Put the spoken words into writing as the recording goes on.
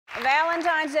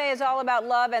Valentine's Day is all about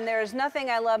love, and there is nothing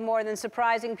I love more than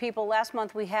surprising people. Last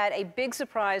month, we had a big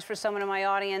surprise for someone in my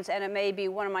audience, and it may be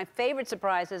one of my favorite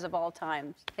surprises of all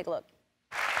time. Take a look.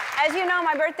 As you know,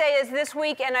 my birthday is this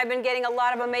week, and I've been getting a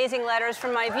lot of amazing letters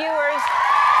from my viewers.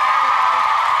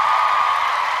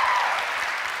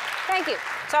 Thank you.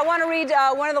 So I want to read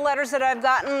one of the letters that I've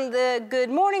gotten. Good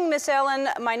morning, Miss Ellen.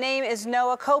 My name is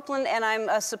Noah Copeland, and I'm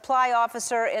a supply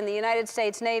officer in the United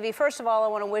States Navy. First of all, I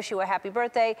want to wish you a happy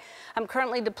birthday. I'm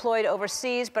currently deployed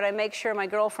overseas, but I make sure my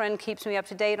girlfriend keeps me up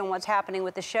to date on what's happening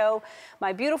with the show.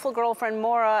 My beautiful girlfriend,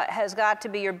 Maura, has got to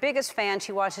be your biggest fan.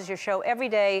 She watches your show every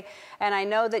day, and I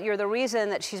know that you're the reason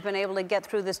that she's been able to get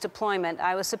through this deployment.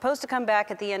 I was supposed to come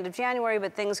back at the end of January,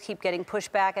 but things keep getting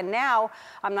pushed back, and now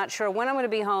I'm not sure when I'm going to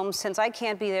be home since I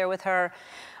can't be there with her.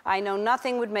 I know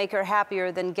nothing would make her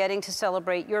happier than getting to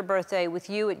celebrate your birthday with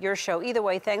you at your show. Either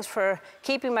way, thanks for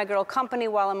keeping my girl company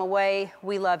while I'm away.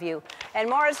 We love you. And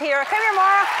Maura's here. Come here,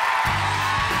 Maura.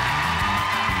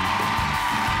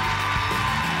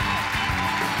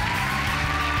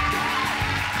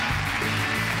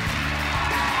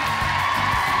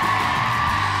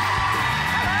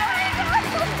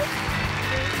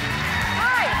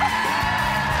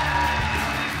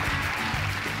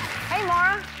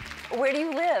 Where do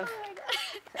you live? Oh my God.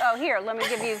 Oh, here, let me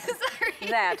give you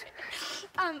that.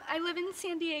 I live in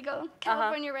San Diego,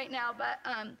 California right now, but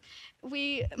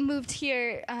we moved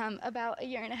here about a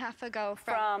year and a half ago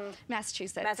from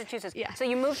Massachusetts. Massachusetts. Yeah. So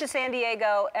you moved to San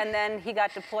Diego, and then he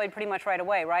got deployed pretty much right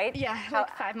away, right? Yeah,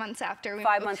 like 5 months after we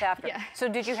 5 months after. Yeah. So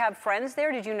did you have friends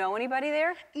there? Did you know anybody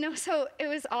there? No, so it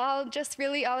was all just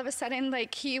really all of a sudden,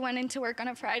 like he went into work on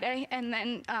a Friday, and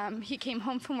then he came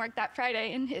home from work that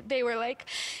Friday, and they were like,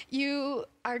 you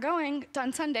are going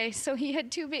on Sunday. So he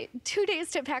had 2 days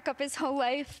to pack up his whole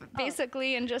life,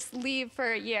 basically, and just leave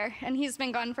for a year. And he's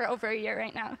been gone for over a year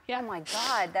right now. Yeah. Oh my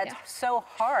God, that's so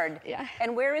hard. Yeah.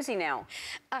 And where is he now?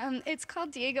 It's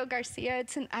called Diego Garcia.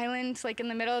 It's an island like in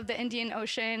the middle of the Indian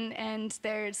Ocean, and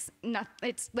there's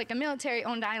it's like a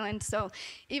military-owned island. So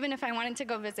even if I wanted to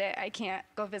go visit, I can't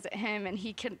go visit him, and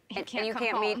he can't and come you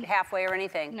can't home. meet halfway or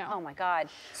anything? No. Oh my God.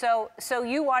 So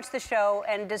you watch the show,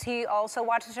 and does he also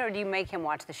watch the show, or do you make him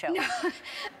watch the show? No,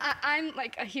 I'm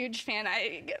like a huge fan.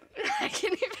 I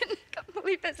can't even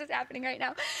believe this is happening right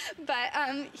now. But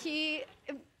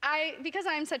because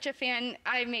I'm such a fan,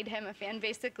 I made him a fan.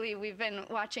 Basically, we've been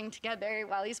watching together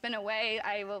while he's been away.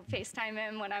 I will FaceTime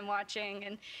him when I'm watching,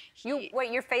 and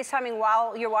wait, you're FaceTiming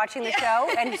while you're watching the show,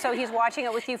 and so he's watching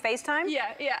it with you FaceTime?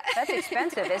 Yeah, yeah. That's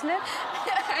expensive, isn't it?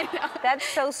 I know. That's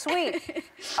so sweet.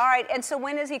 All right, and so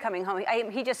when is he coming home?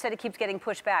 He just said it keeps getting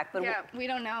pushed back. But yeah, we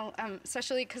don't know,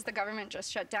 especially because the government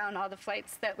just shut down. All the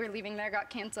flights that were leaving there got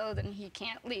canceled, and he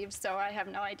can't leave, so I have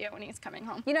no idea when he's coming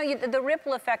home. You know, the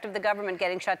ripple effect of the government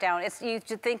getting shut down, you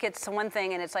think it's one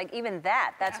thing, and it's like, even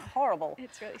that's horrible.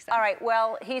 It's really sad. All right,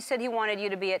 well, he said he wanted you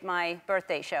to be at my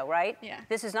birthday show, right? Yeah.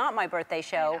 This is not my birthday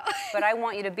show, but I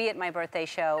want you to be at my birthday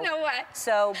show. No way.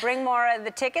 So bring Maura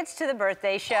the tickets to the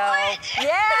birthday show. What?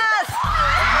 Yes!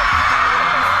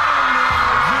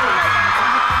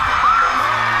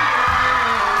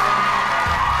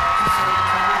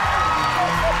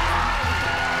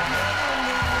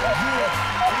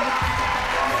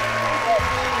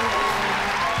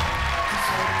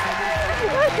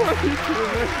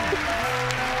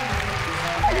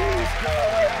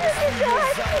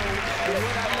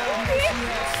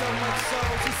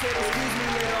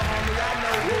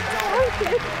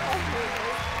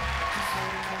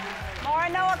 Maura,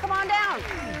 Noah, come on down.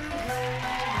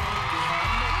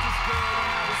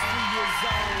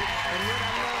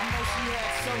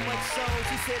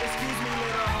 She said, excuse me,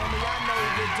 little homie, I know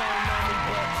you don't know me,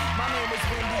 but my name is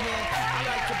Wendy, and I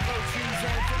like to blow trees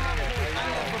and I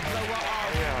never blow off.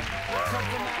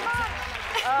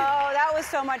 Oh, that was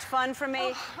so much fun for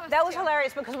me. Oh, that was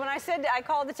hilarious because when I said I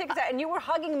called the tickets out, and you were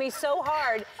hugging me so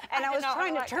hard, and I was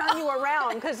trying to turn you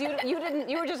around because you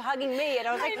were just hugging me, and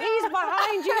I was like, he's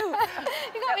behind you.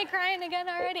 You got me crying again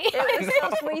already. It was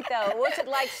so sweet, though. What's it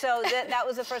like? So that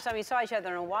was the first time you saw each other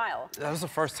in a while. That was the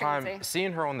first time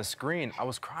seeing her on the screen. I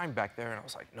was crying back there, and I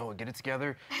was like, Noah, get it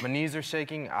together. My knees are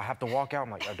shaking. I have to walk out.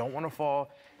 I'm like, I don't want to fall.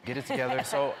 Get it together.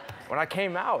 So when I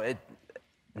came out,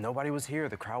 nobody was here.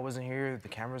 The crowd wasn't here. The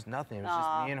cameras, nothing. It was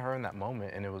just me and her in that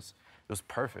moment, and it was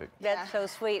perfect. That's so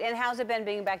sweet. And how's it been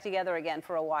being back together again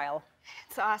for a while?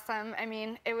 It's awesome. I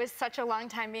mean, it was such a long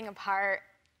time being apart.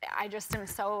 I just am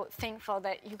so thankful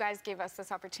that you guys gave us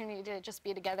this opportunity to just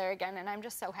be together again, and I'm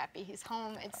just so happy he's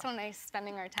home. It's so nice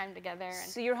spending our time together. And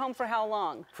so you're home for how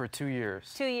long? For 2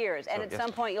 years. 2 years, and at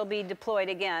some point you'll be deployed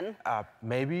again?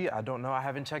 Maybe. I don't know. I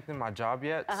haven't checked in my job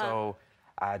yet, so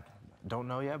don't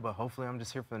know yet, but hopefully I'm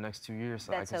just here for the next 2 years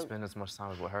so I can spend as much time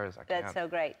with her as I can. That's so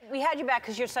great. We had you back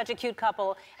because you're such a cute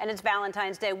couple, and it's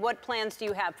Valentine's Day. What plans do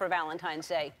you have for Valentine's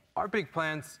Day? Our big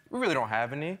plans, we really don't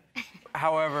have any.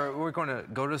 However, we're going to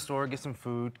go to the store, get some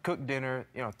food, cook dinner,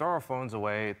 you know, throw our phones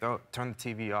away, turn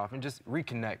the TV off, and just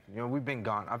reconnect. You know, we've been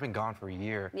gone. I've been gone for a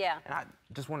year. Yeah. And I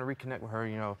just want to reconnect with her.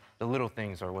 You know, the little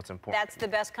things are what's important. That's the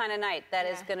best kind of night. That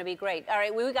is going to be great. All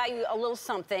right, we got you a little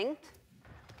something.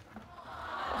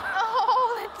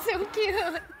 Oh, that's so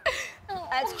cute.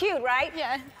 That's cute, right?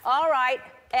 Yeah. All right.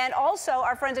 And also,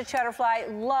 our friends at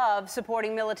Shutterfly love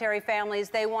supporting military families.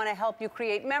 They want to help you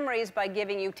create memories by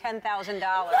giving you $10,000.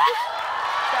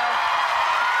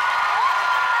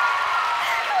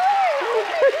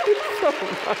 So,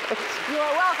 you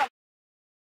are welcome.